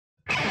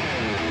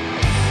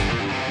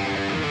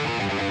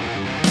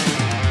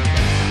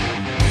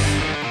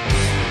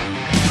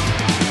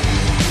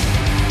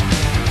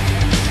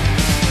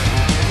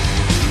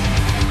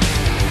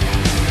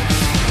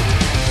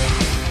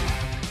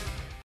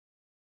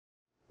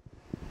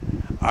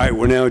All right,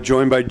 we're now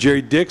joined by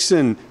Jerry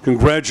Dixon.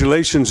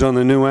 Congratulations on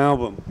the new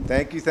album.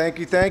 Thank you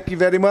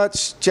very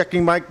much.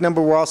 Checking mic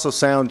number. We're also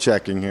sound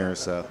checking here,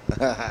 so.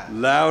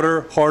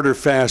 Louder, harder,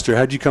 faster.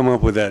 How'd you come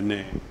up with that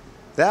name?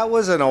 That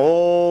was an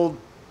old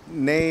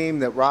name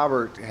that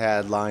Robert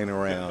had lying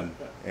around,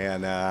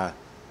 and I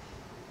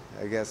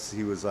guess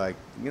he was like,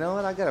 you know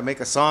what, I got to make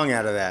a song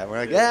out of that. We're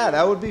like, yeah,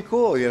 that would be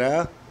cool, you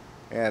know.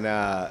 And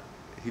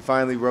he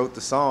finally wrote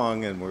the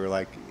song, and we were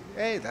like,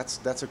 hey,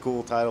 that's a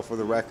cool title for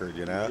the record,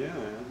 you know. Yeah,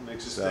 man,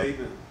 makes a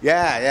statement.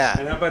 Yeah.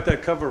 And how about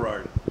that cover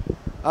art?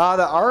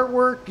 The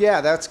artwork,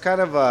 yeah, that's kind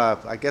of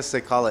I guess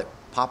they call it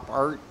pop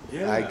art.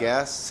 Yeah. I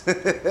guess. Got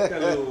a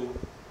little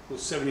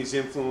 70s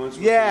influence.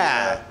 With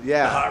yeah.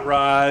 The hot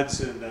rods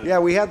and. Yeah,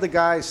 we had the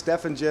guy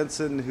Stefan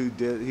Jensen who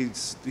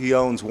he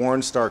owns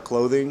Warren Star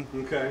Clothing.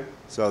 Okay.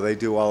 So they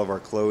do all of our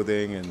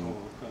clothing, and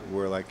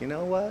we're like, you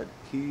know what?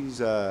 He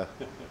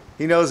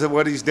knows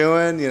what he's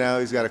doing. You know,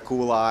 he's got a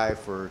cool eye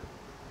for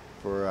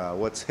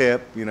what's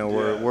hip. You know,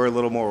 we're a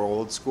little more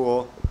old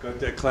school. Got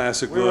that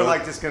classic We were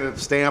like just gonna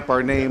stamp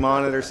our name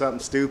on it or something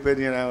stupid.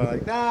 You know,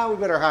 like, nah, we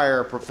better hire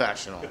a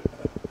professional.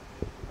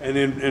 And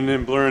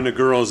then blurring the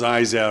girl's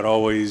eyes out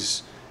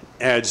always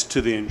adds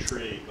to the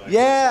intrigue. Like,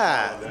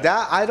 yeah,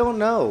 that I don't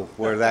know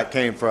where that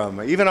came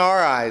from. Even our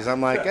eyes,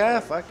 I'm like,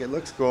 fuck, it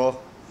looks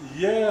cool.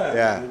 Yeah.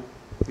 Yeah.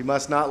 He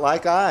must not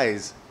like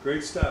eyes.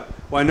 Great stuff.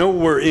 Well, I know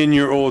we're in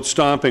your old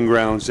stomping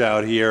grounds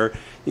out here,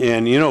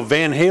 and you know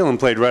Van Halen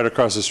played right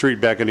across the street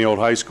back in the old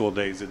high school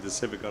days at the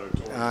Civic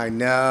Auditorium. I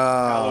know.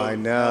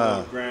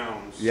 Hallowed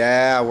grounds.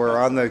 Yeah, we're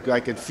on the. I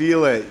could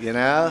feel it, you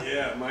know.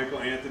 Yeah, Michael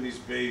Anthony's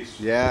bass.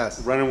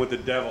 Yes. Running with the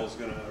Devil's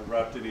gonna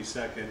erupt any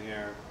second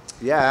here.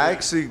 Yeah, I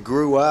actually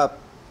grew up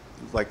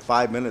like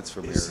 5 minutes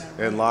from here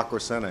right? in La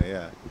Crescenta.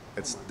 Yeah,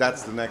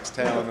 that's the next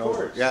town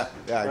over. Yeah.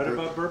 Right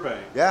above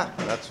Burbank. Yeah,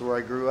 that's where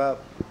I grew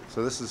up.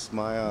 So this is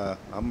my,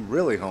 I'm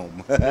really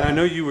home. I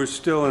know you were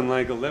still in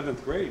like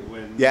 11th grade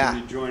when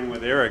you joined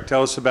with Eric.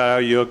 Tell us about how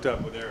you hooked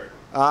up with Eric.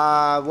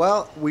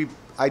 Well,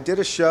 I did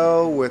a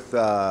show with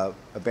a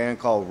band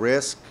called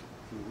Risk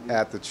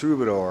at the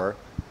Troubadour,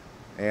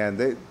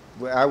 and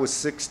I was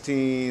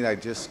 16. I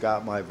just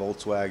got my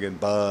Volkswagen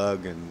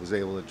Bug and was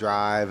able to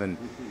drive, and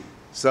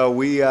so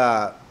we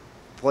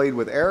played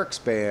with Eric's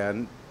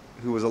band,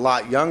 who was a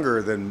lot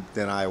younger than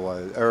I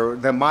was, or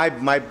than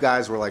my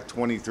guys were like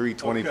 23,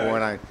 24,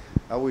 and I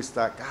always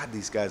thought, God,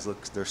 these guys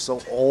they're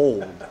so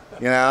old,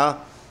 you know?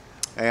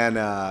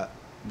 And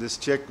this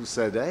chick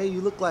said, hey,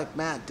 you look like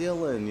Matt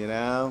Dillon, you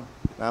know?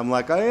 And I'm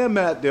like, I am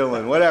Matt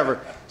Dillon,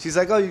 whatever. She's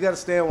like, oh, you got to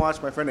stay and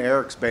watch my friend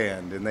Eric's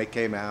band, and they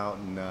came out,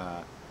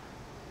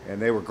 and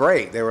they were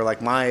great. They were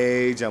like my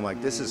age. I'm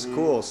like, this is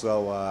cool.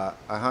 So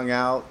I hung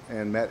out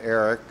and met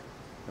Eric,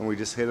 and we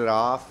just hit it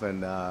off,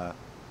 and the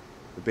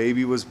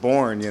baby was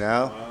born, you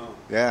know? Wow.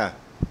 Yeah.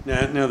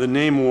 Now the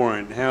name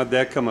Warrant, how'd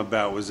that come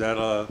about? Was that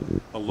a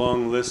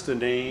long list of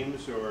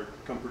names or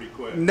come pretty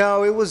quick?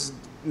 No, it was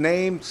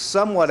named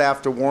somewhat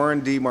after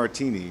Warren D.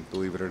 Martini,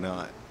 believe it or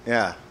not.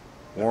 Yeah.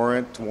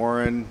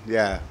 Warren,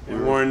 yeah.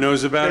 And Warren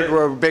knows about it?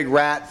 We're big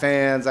Rat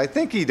fans. I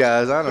think he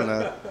does. I don't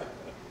know.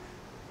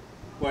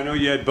 Well, I know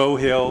you had Beau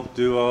Hill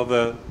do all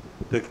the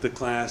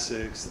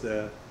classics.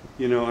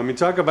 You know, I mean,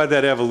 talk about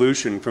that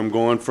evolution from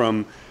going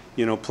from,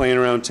 you know, playing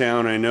around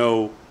town. I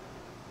know,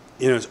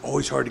 you know, it's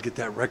always hard to get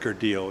that record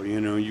deal.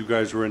 You know, you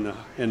guys were in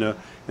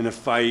a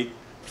fight,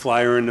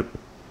 Flyer in the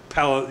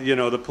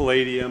the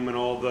Palladium and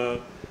all the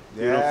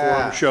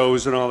forum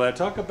shows and all that.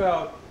 Talk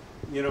about,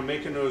 you know,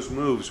 making those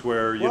moves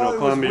where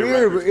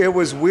Columbia Records. It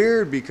was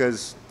weird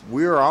because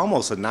we were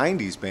almost a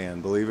 '90s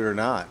band, believe it or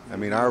not. I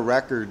mean, our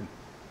record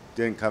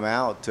didn't come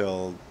out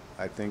till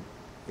I think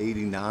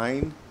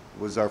 '89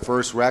 was our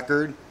first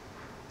record.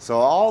 So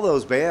all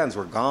those bands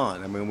were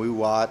gone. I mean, we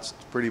watched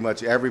pretty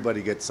much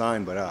everybody get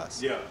signed but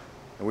us. Yeah.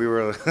 And we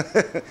were,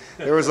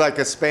 there was like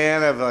a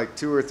span of like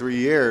 2 or 3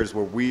 years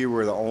where we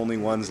were the only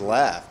ones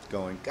left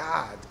going,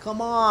 God, come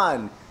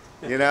on,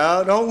 you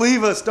know, don't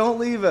leave us.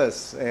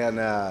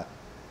 And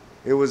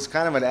it was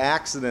kind of an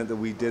accident that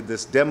we did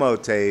this demo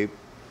tape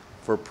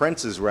for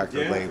Prince's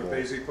record label. For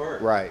Paisley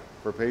Park. Right,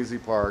 for Paisley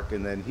Park.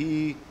 And then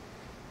he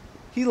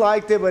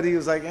liked it, but he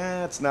was like,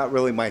 it's not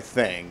really my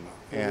thing.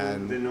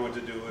 And didn't know what to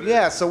do with it.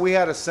 Yeah, so we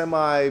had a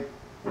semi,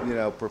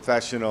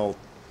 professional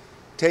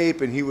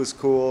tape, and he was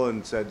cool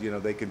and said,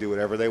 they could do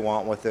whatever they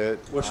want with it.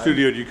 What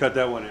studio did you cut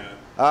that one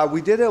at?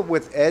 We did it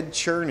with Ed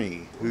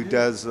Cherney, who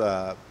does,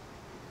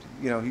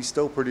 he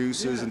still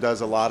produces and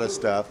does a lot of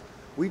stuff.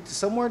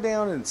 Somewhere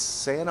down in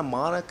Santa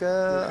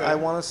Monica, I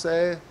want to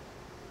say.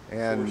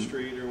 And 4th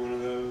Street or one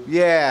of those?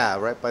 Yeah,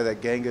 right by that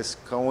Genghis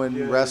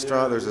Cohen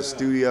restaurant. There's a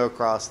studio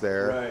across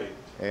there. Right.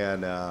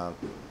 And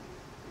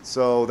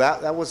so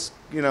that was,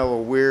 a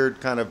weird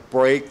kind of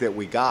break that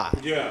we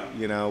got. Yeah.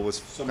 Was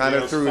Somebody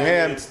kind of through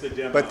him.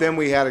 The but then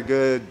we had a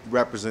good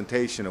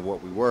representation of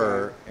what we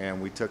were,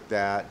 and we took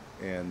that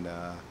and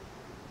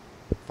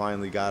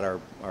finally got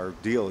our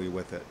deal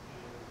with it.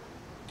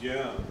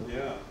 Yeah,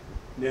 yeah.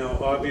 Now,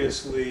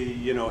 obviously,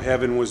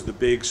 Heaven was the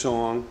big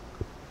song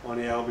on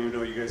the album, even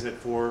though you guys had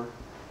four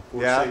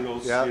 4 Yeah,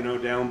 singles. yeah. You know,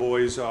 Down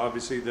Boys,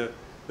 obviously the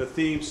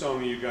theme song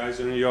of you guys.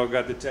 I know you all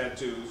got the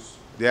tattoos.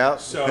 Yeah.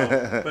 So,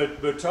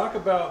 but talk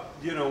about,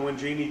 you know, when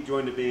Jeannie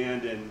joined the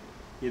band and,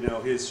 you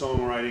know, his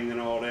songwriting and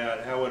all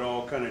that, how it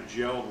all kind of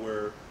gelled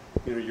where,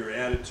 you know, your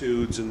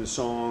attitudes and the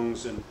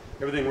songs and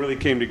everything really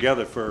came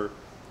together for,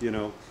 you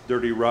know,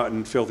 Dirty,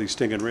 Rotten, Filthy,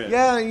 Stinkin' Rich.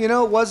 Yeah, you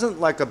know, it wasn't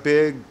like a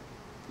big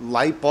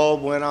light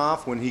bulb went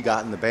off when he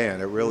got in the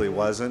band. It really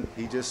wasn't.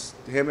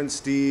 Him and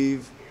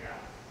Steve,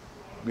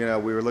 you know,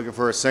 we were looking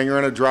for a singer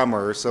and a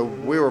drummer, so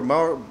we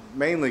were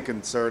mainly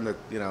concerned that,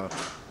 you know,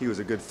 he was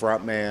a good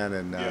front man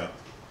and,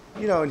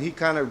 you know, and he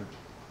kind of,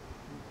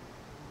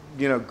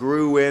 you know,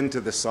 grew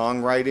into the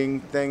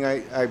songwriting thing,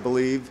 I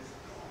believe.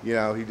 You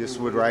know, he just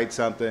would write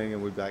something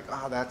and we'd be like,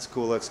 oh, that's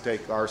cool, let's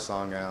take our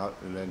song out.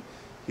 And then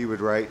he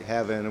would write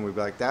Heaven and we'd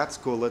be like, that's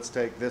cool, let's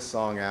take this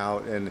song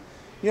out. And,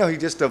 you know, he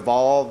just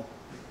evolved.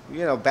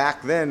 You know,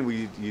 back then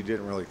you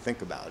didn't really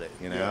think about it,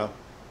 you know. Yeah.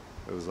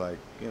 It was like,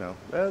 you know,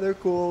 oh, they're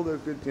cool, they're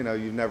good. You know,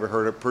 you've never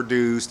heard it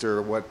produced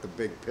or what the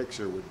big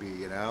picture would be,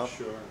 you know.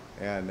 Sure.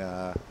 And,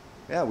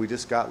 yeah, we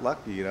just got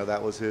lucky, you know.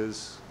 That was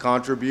his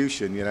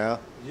contribution, you know.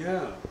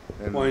 Yeah.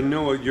 And, well, I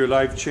know your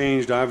life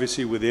changed,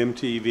 obviously, with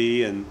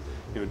MTV and,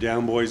 you know,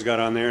 Down Boys got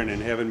on there and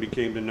then Heaven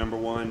became the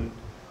 #1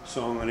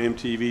 song on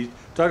MTV.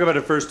 Talk about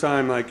the first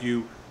time, like,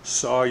 you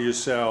saw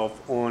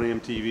yourself on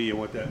MTV and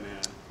what that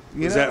meant.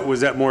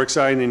 Was that more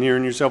exciting than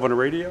hearing yourself on the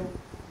radio?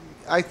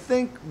 I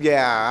think,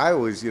 yeah, I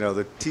was, you know,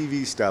 the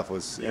TV stuff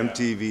was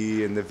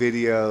MTV and the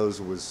videos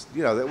was,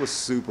 you know, that was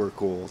super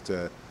cool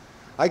to,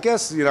 I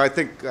guess, you know, I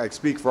think I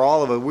speak for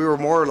all of us, we were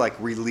more like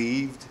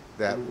relieved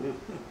that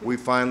we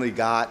finally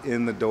got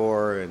in the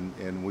door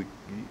and we...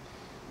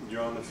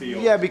 You're on the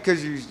field. Yeah,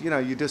 because you know,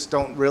 you just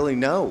don't really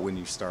know when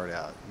you start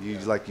out. You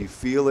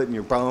feel it in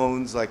your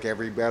bones like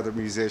every other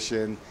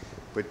musician.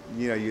 But,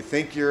 you know, you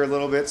think you're a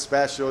little bit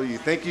special. You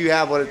think you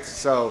have what it's...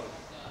 So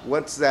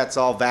once that's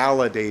all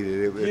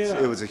validated,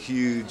 it was a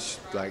huge,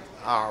 like,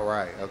 all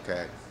right,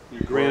 okay.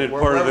 You're granted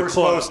part of the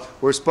club.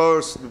 We're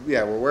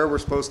where we're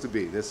supposed to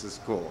be. This is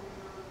cool.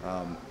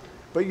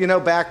 But, you know,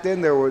 back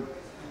then there were,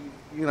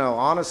 you know,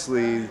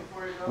 honestly,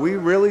 we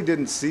really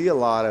didn't see a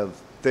lot of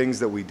things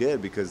that we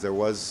did because there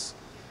was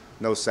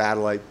no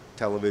satellite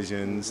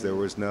televisions. There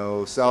was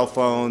no cell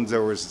phones.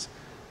 There was,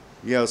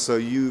 you know, so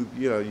you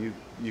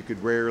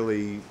could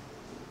rarely,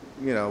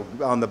 you know,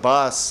 on the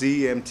bus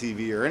see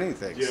MTV or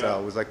anything. Yeah. So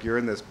it was like you're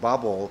in this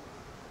bubble,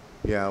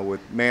 you know, with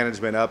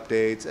management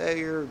updates. Hey,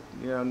 you're,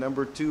 you know,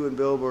 #2 in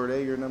Billboard.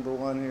 Hey, you're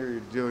 #1 here. You're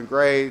doing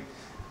great.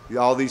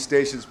 All these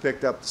stations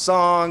picked up the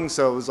song,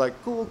 so it was like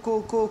cool,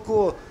 cool, cool,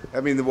 cool. I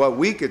mean, what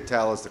we could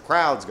tell is the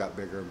crowds got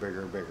bigger and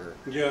bigger and bigger.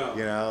 Yeah.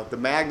 You know, the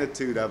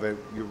magnitude of it,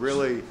 you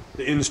really...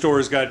 The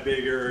in-stores got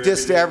bigger.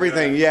 Just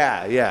everything,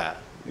 yeah.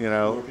 You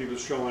know. More people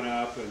showing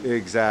up. And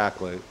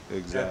exactly.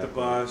 At the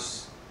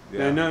bus.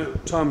 Yeah. And I know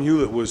Tom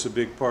Hewlett was a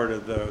big part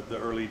of the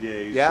early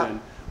days. Yeah.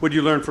 And what did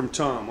you learn from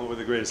Tom? What were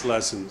the greatest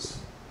lessons?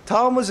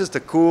 Tom was just a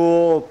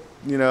cool,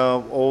 you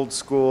know, old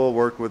school,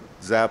 worked with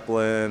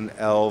Zeppelin,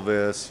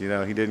 Elvis, you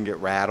know, he didn't get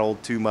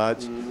rattled too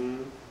much.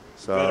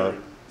 So,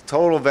 veteran.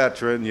 Total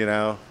veteran, you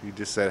know, he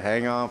just said,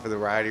 hang on for the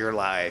ride of your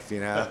life, you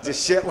know,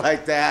 just shit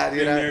like that,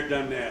 you know. Been there,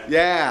 done that.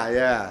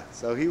 Yeah.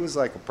 So he was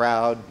like a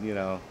proud, you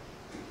know,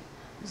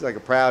 he's like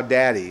a proud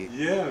daddy.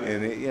 Yeah,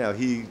 man. And, you know,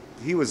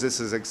 he was just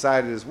as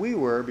excited as we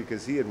were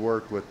because he had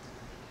worked with,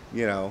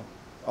 you know,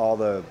 all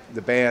the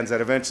bands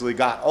that eventually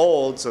got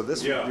old. So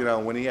this, you know,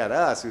 when he had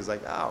us, he was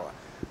like, oh,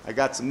 I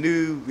got some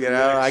new, you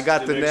know, I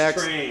got the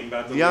next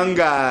young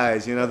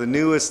guys, you know, the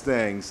newest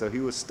thing. So he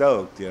was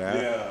stoked, you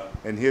know,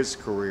 in his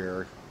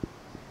career.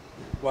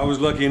 Well, I was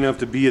lucky enough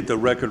to be at the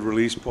record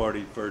release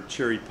party for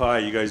Cherry Pie.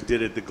 You guys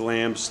did it, the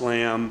Glam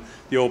Slam,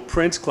 the old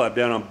Prince Club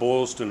down on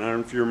Boylston. I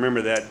don't know if you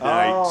remember that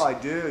night. Oh, I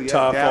do. Yeah,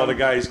 Tough, all the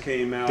guys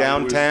came out.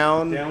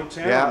 Downtown. Man,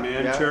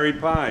 Cherry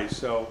Pie.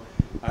 So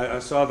I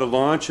saw the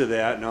launch of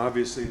that, and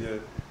obviously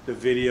the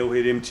video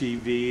hit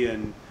MTV,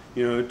 and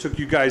you know, it took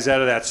you guys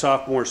out of that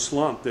sophomore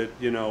slump that,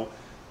 you know,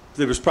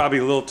 there was probably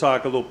a little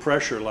talk, a little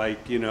pressure,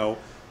 like, you know,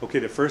 okay,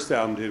 the first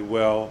album did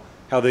well,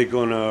 how they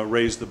going to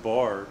raise the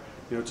bar?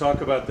 You know,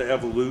 talk about the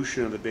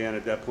evolution of the band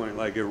at that point,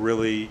 like it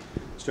really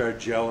started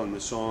gelling, the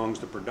songs,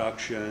 the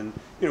production,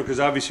 you know, because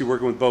obviously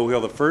working with Bo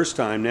Hill the first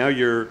time, now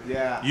you're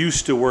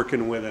used to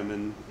working with him.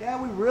 And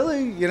yeah, we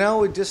really, you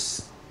know, it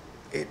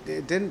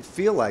didn't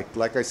feel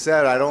like I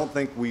said, I don't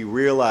think we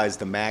realized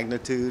the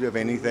magnitude of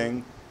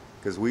anything.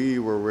 Because we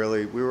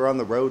were on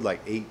the road like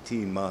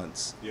 18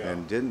 months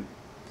and didn't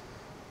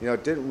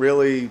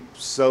really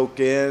soak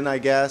in, I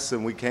guess.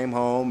 And we came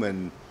home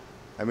and,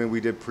 I mean,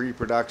 we did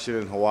pre-production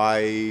in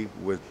Hawaii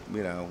with,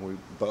 you know,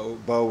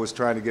 Bo was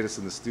trying to get us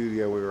in the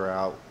studio. We were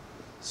out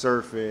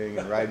surfing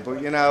and riding, but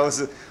you know,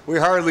 we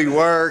hardly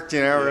worked,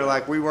 you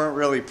know, we weren't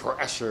really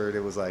pressured.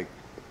 It was like,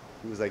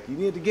 he was like, you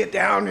need to get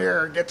down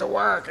here, get to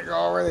work and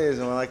go over this.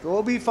 And we're like,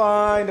 we'll be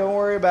fine, don't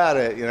worry about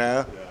it, you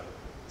know. Yeah.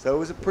 So it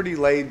was a pretty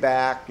laid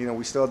back, you know,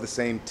 we still had the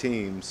same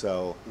team.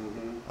 So,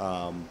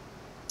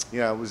 you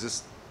know, it was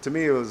just, to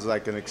me, it was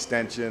like an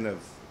extension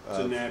It's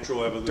a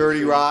natural evolution.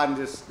 Dirty Rotten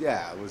just,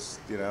 yeah, it was,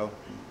 you know,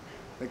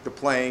 I think the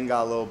playing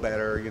got a little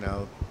better, you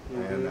know,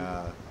 and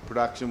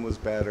production was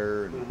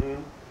better.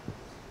 And,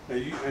 Now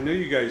I know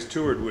you guys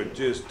toured with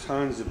just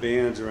tons of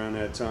bands around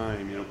that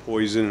time, you know,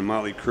 Poison and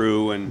Motley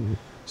Crue and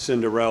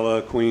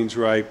Cinderella,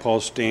 Queensryche, Paul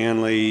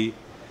Stanley,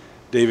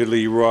 David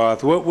Lee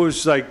Roth. What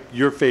was like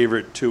your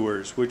favorite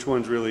tours? Which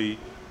ones really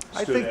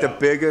stood I think out? the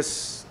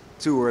biggest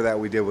tour that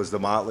we did was the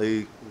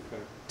Motley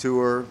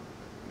tour.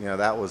 You know,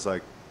 that was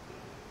like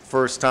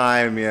first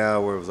time, you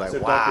know, where it was like, Is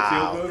it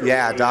wow. Dr. Feelgood, or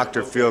Yeah, what?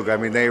 Dr. Okay. Feelgood. I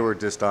mean, they were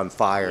just on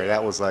fire.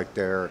 That was like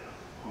their,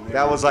 They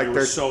that were- was they like were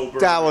their, sober.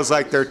 that was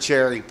like their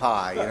cherry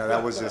pie. You know,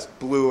 that was just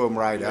blew them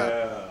right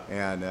up.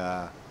 Yeah.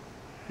 And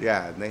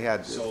yeah, and they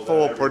had Sold out full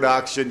everywhere.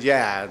 production.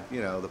 Yeah,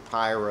 you know, the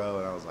pyro,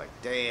 and I was like,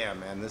 damn,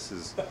 man, this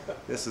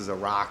is a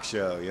rock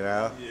show. You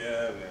know.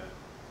 Yeah,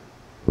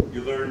 man.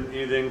 You learn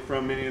anything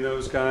from any of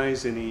those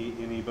guys?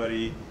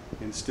 Anybody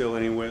instill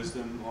any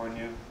wisdom on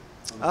you?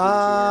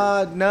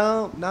 On the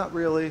No, not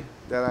really.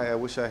 That I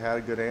wish I had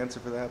a good answer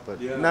for that,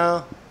 but Yeah.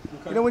 no.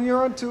 Okay. You know, when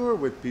you're on tour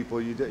with people,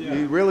 you Yeah.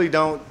 you really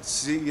don't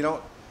see, you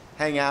don't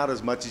hang out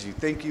as much as you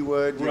think you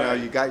would. You know, Right.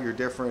 you got your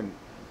different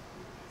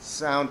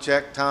sound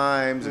check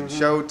times and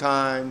show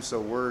times, so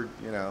we're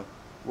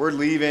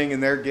leaving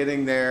and they're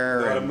getting there.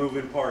 A lot of and-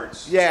 moving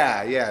parts.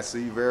 yeah. So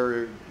you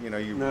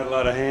Not a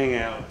lot of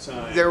hangout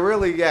time. they're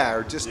really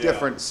are just Yeah.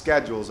 different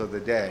schedules of the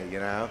day. You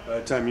know. By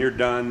the time you're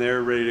done,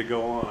 they're ready to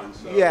go on.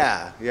 So.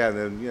 Yeah.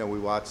 Then we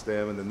watch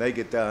them, and then they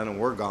get done, and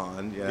we're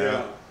gone. You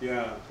know?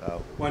 Yeah.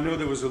 So. Well, I know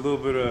there was a little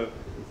bit of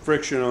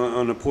friction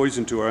on the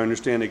Poison tour. I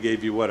understand they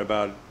gave you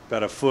about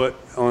a foot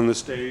on the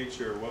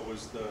stage, or what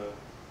was the?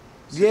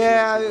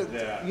 Yeah, situation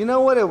with that? you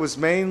know what? It was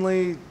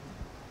mainly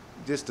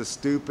just a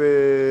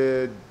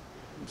stupid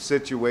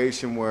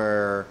situation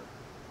where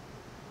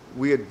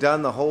we had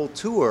done the whole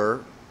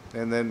tour,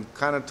 and then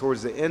kind of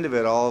towards the end of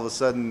it, all of a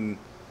sudden,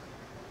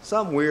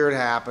 something weird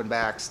happened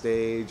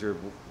backstage, or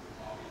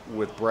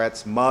with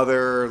Brett's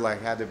mother,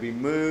 like had to be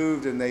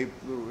moved, and they,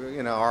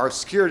 you know, our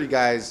security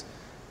guys,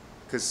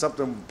 because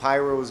something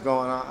pyro was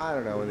going on, I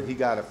don't know, and he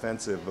got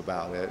offensive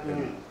about it,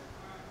 and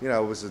you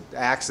know, it was an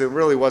accident. It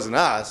really wasn't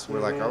us.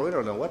 We're like, oh, we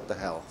don't know what the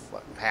hell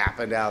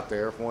happened out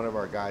there. If one of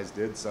our guys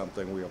did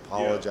something, we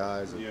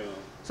apologize. Yeah.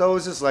 So it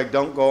was just like,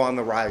 don't go on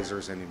the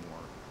risers anymore.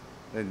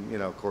 And, you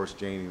know, of course,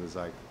 Janie was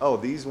like, oh,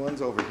 these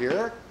ones over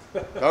here?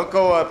 Don't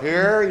go up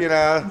here, you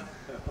know.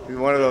 He's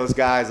one of those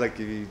guys, like,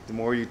 the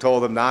more you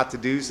told him not to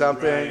do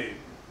something, Right.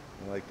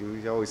 like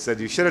we always said,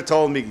 you should have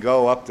told him he can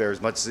go up there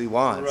as much as he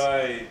wants.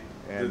 Right.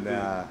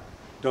 And,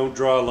 don't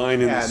draw a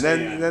line in yeah, the and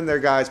sand. then their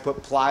guys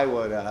put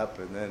plywood up,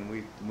 and then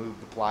we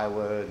moved the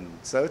plywood, and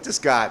so it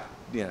just got,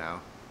 you know,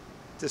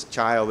 just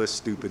childish,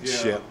 stupid Yeah.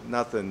 shit.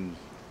 Nothing.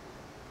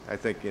 I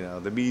think, you know,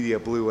 the media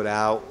blew it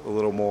out a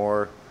little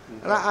more,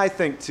 and I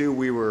think too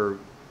we were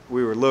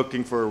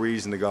looking for a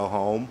reason to go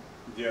home.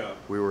 Yeah.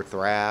 We were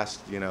thrashed,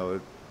 you know,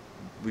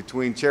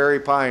 between Cherry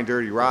Pie and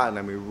Dirty Rotten.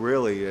 I mean,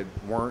 really,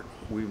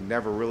 we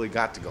never really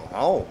got to go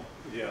home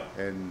Yeah.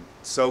 and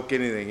soak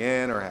anything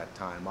in or had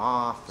time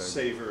off. And,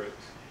 Savor it.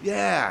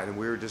 yeah, and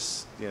we were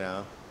just, you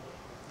know,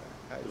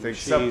 I think machine.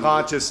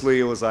 subconsciously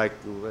it was like,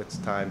 it's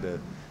time to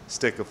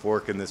stick a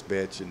fork in this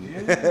bitch and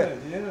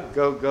Yeah.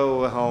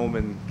 go home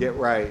and get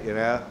right, you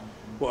know?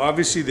 Well,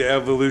 obviously the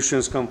evolution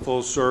has come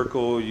full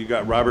circle. You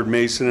got Robert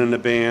Mason in the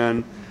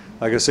band.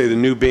 Like I say, the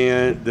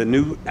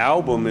new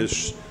album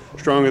is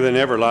stronger than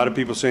ever. A lot of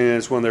people saying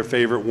it's one of their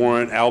favorite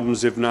Warrant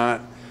albums, if not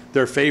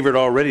their favorite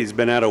already. It's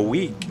been out a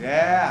week.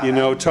 Yeah. You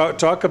know,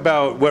 talk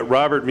about what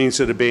Robert means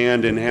to the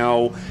band and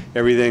how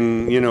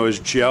everything, you know, is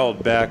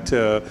gelled back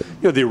to, you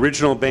know, the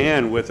original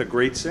band with a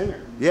great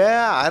singer.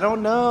 Yeah, I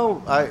don't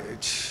know.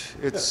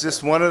 It's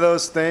just one of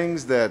those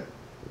things that,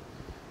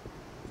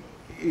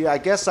 yeah, I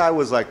guess I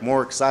was like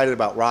more excited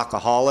about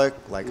Rockaholic.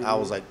 Like I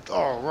was like,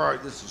 oh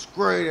right, this is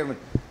great. I mean,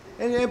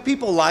 and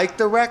people like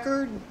the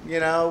record, you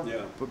know,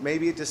 Yeah. but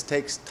maybe it just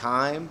takes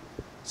time.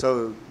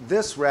 So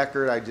this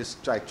record, I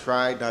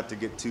tried not to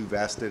get too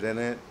vested in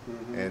it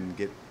and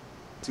get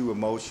too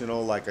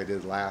emotional like I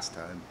did last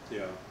time.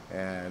 Yeah.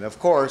 And of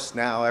course,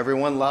 now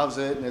everyone loves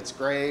it and it's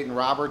great and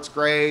Robert's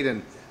great.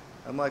 And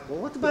I'm like, well,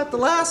 what about the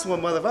last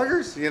one,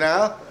 motherfuckers? You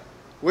know,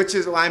 which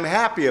is I'm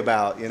happy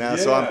about, you know,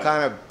 so I'm Yeah.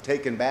 kind of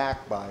taken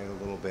back by it a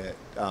little bit.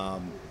 Yeah.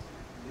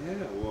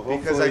 Well,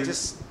 Because I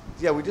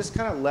hopefully- we just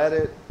kind of let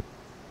it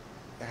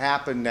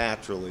happen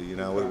naturally, you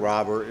know, with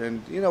Robert.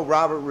 And, you know,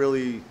 Robert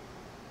really,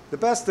 the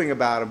best thing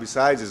about him,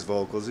 besides his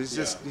vocals,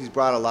 he's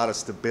brought a lot of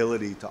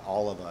stability to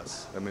all of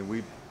us. I mean,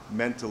 we've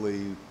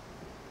mentally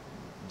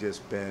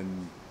just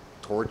been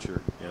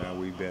tortured, you know,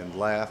 we've been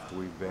left,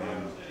 we've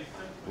been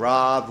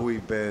robbed,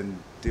 we've been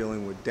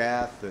dealing with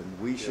death, and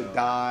we should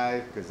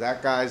die because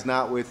that guy's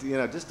not with, you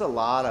know, just a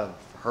lot of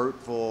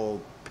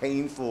hurtful,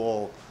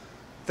 painful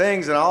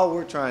things, and all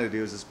we're trying to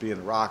do is just be in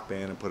a rock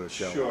band and put a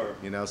show Sure. on,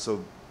 you know.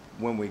 So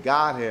when we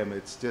got him,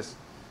 it's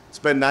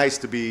been nice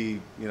to be,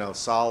 you know,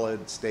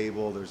 solid,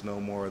 stable. There's no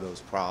more of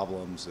those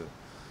problems.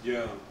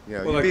 Yeah. You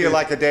know, Well, you'd be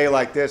like a day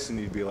like this, and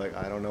you'd be like,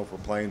 I don't know if we're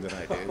playing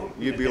tonight, dude.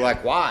 You'd be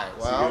like, why?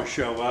 Well, you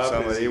show up,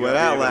 somebody you went gotta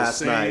be out able to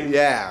last night. sing.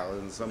 Yeah,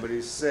 and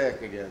somebody's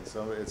sick again.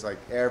 So it's like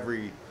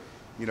every,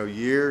 you know,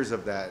 years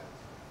of that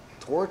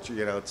torture.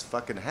 You know, it's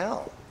fucking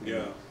hell.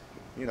 Yeah.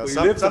 You know, Well,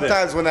 you live for that.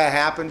 sometimes when that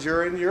happens,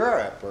 you're in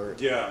Europe or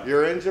Yeah.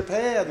 you're in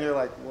Japan. And you're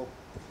like, well,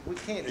 we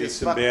can't Eat just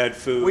some bad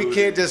food. We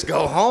can't just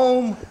go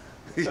home.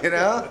 You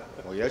know?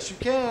 Well, yes, you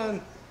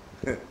can.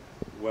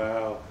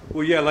 Wow.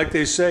 Well, yeah, like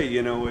they say,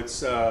 you know,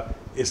 it's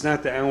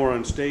not the hour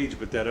on stage,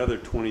 but that other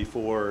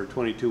 24 or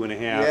 22 and a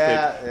half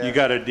that you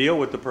got to deal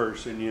with the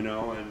person, you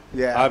know,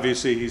 and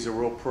obviously he's a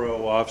real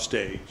pro off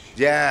stage.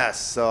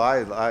 Yes. So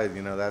I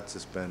you know, that's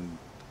just been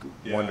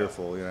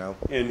wonderful, you know.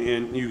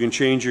 And you can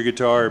change your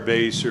guitar,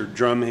 bass, or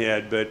drum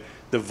head, but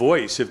the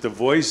voice, if the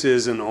voice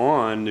isn't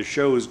on, the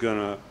show is going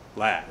to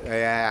lack.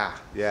 Yeah.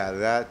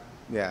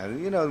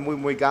 And, you know,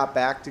 when we got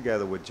back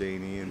together with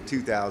Janie in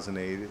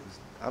 2008, it was,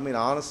 I mean,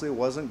 honestly, it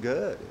wasn't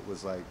good. It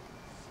was like,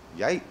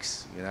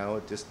 yikes, you know,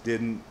 it just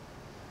didn't,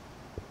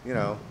 you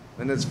know.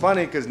 And it's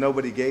funny because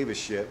nobody gave a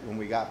shit when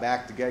we got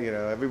back together. You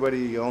know,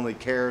 everybody only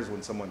cares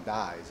when someone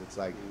dies. It's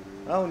like,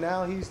 oh,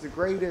 now he's the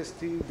greatest.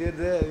 He did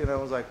this. You know,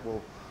 I was like,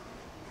 well,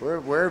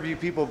 where have you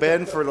people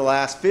been for the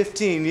last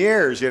 15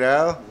 years, you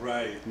know?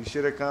 Right. You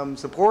should have come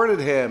supported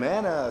him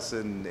and us.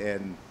 And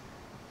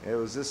it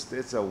was just,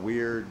 it's a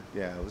weird,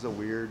 it was a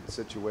weird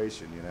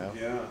situation, you know?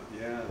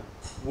 Yeah.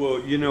 Well,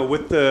 you know,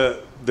 with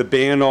the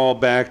band all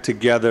back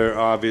together,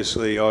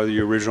 obviously, all the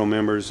original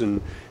members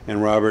and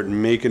Robert,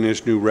 and making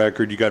this new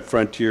record, you got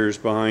Frontiers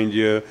behind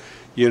you.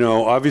 You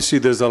know, obviously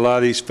there's a lot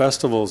of these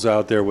festivals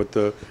out there with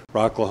the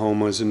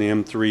Rocklahomas and the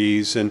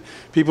M3s, and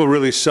people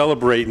really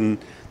celebrating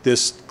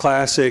this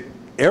classic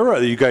era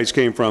that you guys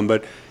came from.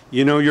 But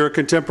you know, you're a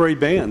contemporary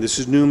band. This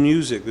is new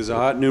music. This is a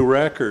hot new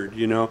record,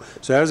 you know.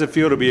 So how does it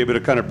feel to be able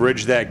to kind of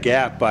bridge that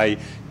gap by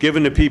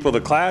giving the people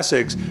the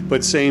classics,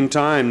 but same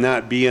time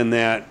not being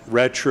that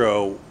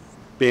retro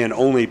band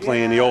only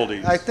playing the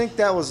oldies? I think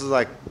that was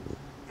like,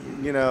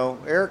 you know,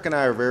 Eric and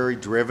I are very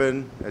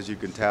driven, as you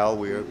can tell.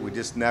 We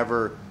just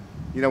never,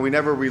 you know, we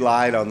never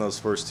relied on those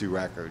first two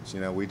records. You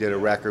know, we did a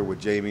record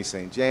with Jamie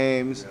St.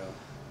 James,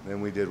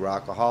 then we did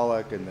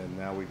Rockaholic, and then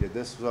now we did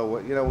this. So,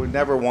 you know, we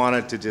never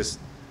wanted to just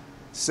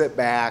sit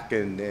back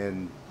and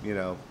you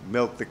know,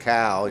 milk the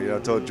cow, you know,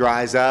 till it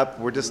dries up.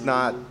 We're just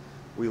not,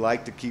 we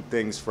like to keep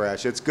things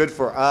fresh. It's good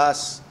for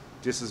us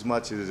just as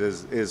much as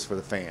it is for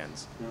the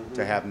fans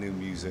to have new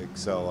music.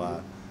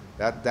 So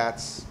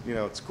that's, you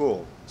know, it's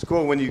cool. It's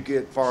cool when you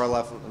get far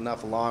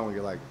enough along where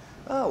you're like,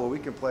 oh, well, we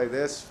can play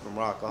this from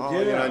Rockaholic. Yeah,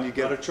 you know, and you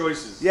get a lot of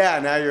choices. Yeah,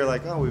 now you're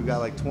like, oh, we've got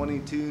like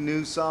 22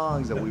 new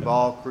songs that we've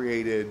all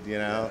created, you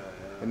know.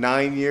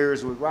 9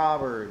 years with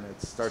Robert, and it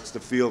starts to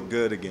feel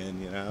good again,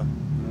 you know.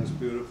 That's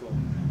beautiful.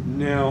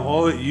 Now,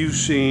 all that you've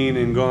seen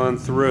and gone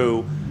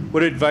through,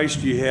 what advice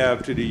do you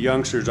have to the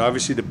youngsters?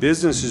 Obviously, the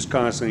business is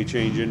constantly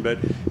changing, but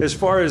as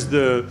far as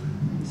the,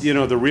 you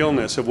know, the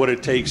realness of what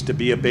it takes to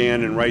be a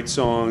band and write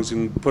songs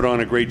and put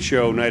on a great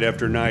show night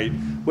after night,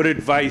 what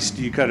advice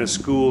do you kind of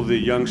school the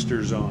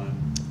youngsters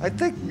on? I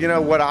think, you know,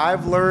 what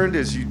I've learned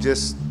is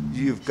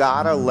you've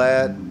got to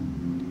let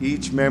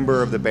each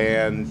member of the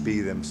band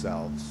be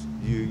themselves.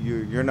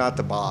 You're not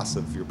the boss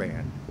of your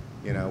band,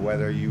 you know,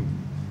 whether you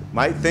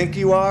might think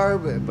you are,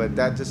 but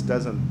that just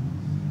doesn't,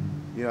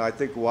 you know, I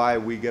think why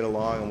we get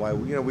along and why,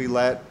 you know, we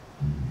let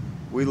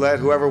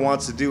whoever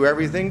wants to do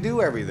everything,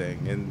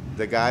 and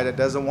the guy that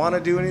doesn't want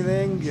to do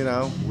anything, you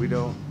know, we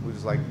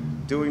just like,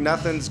 doing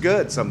nothing's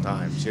good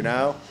sometimes, you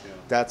know.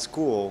 That's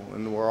cool,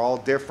 and we're all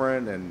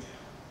different, and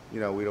you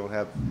know, we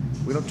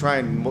don't try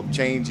and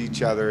change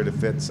each other to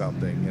fit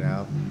something, you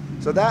know.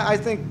 So that, I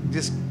think,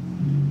 just,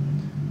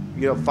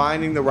 you know,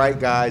 finding the right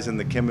guys and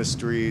the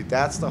chemistry,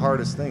 that's the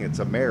hardest thing. It's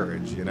a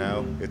marriage, you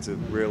know. It's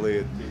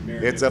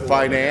a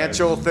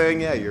financial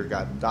thing. Yeah, you've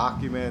got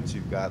documents,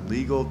 you've got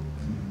legal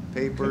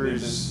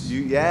papers.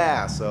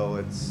 So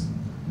it's,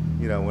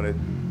 you know, when it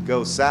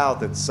goes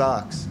south, it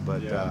sucks.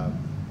 But,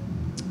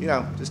 you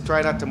know, just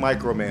try not to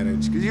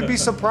micromanage. Because you'd be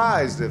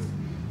surprised if,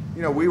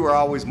 you know, we were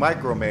always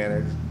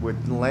micromanaged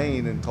with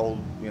Lane and told,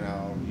 you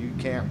know, you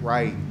can't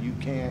write, you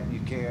can't.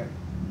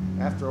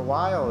 After a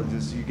while,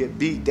 you get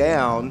beat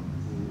down,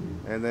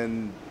 and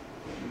then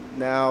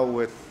now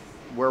with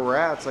where we're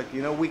at, it's like,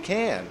 you know, we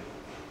can.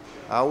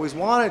 I always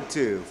wanted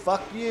to.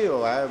 Fuck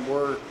you.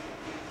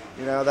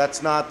 You know,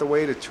 that's not the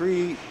way to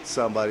treat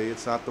somebody.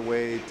 It's not the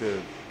way to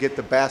get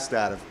the best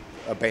out of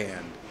a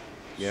band.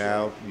 You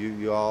know,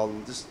 you all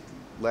just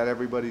let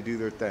everybody do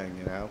their thing,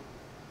 you know,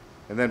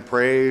 and then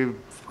pray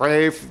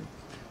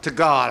to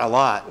God a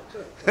lot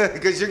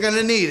because you're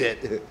gonna need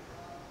it.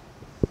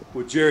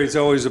 Well, Jerry, it's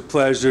always a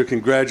pleasure.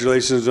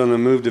 Congratulations on the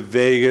move to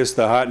Vegas,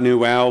 the hot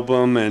new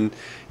album,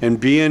 and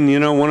being, you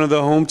know, one of the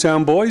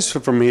hometown boys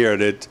from here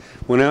that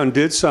went out and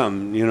did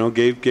something, you know,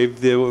 gave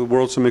the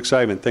world some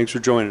excitement. Thanks for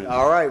joining us.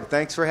 All right,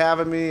 thanks for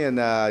having me, and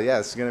yeah,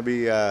 it's gonna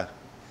be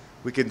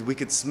we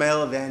could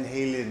smell Van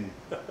Halen.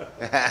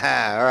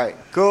 All right,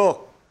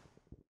 cool.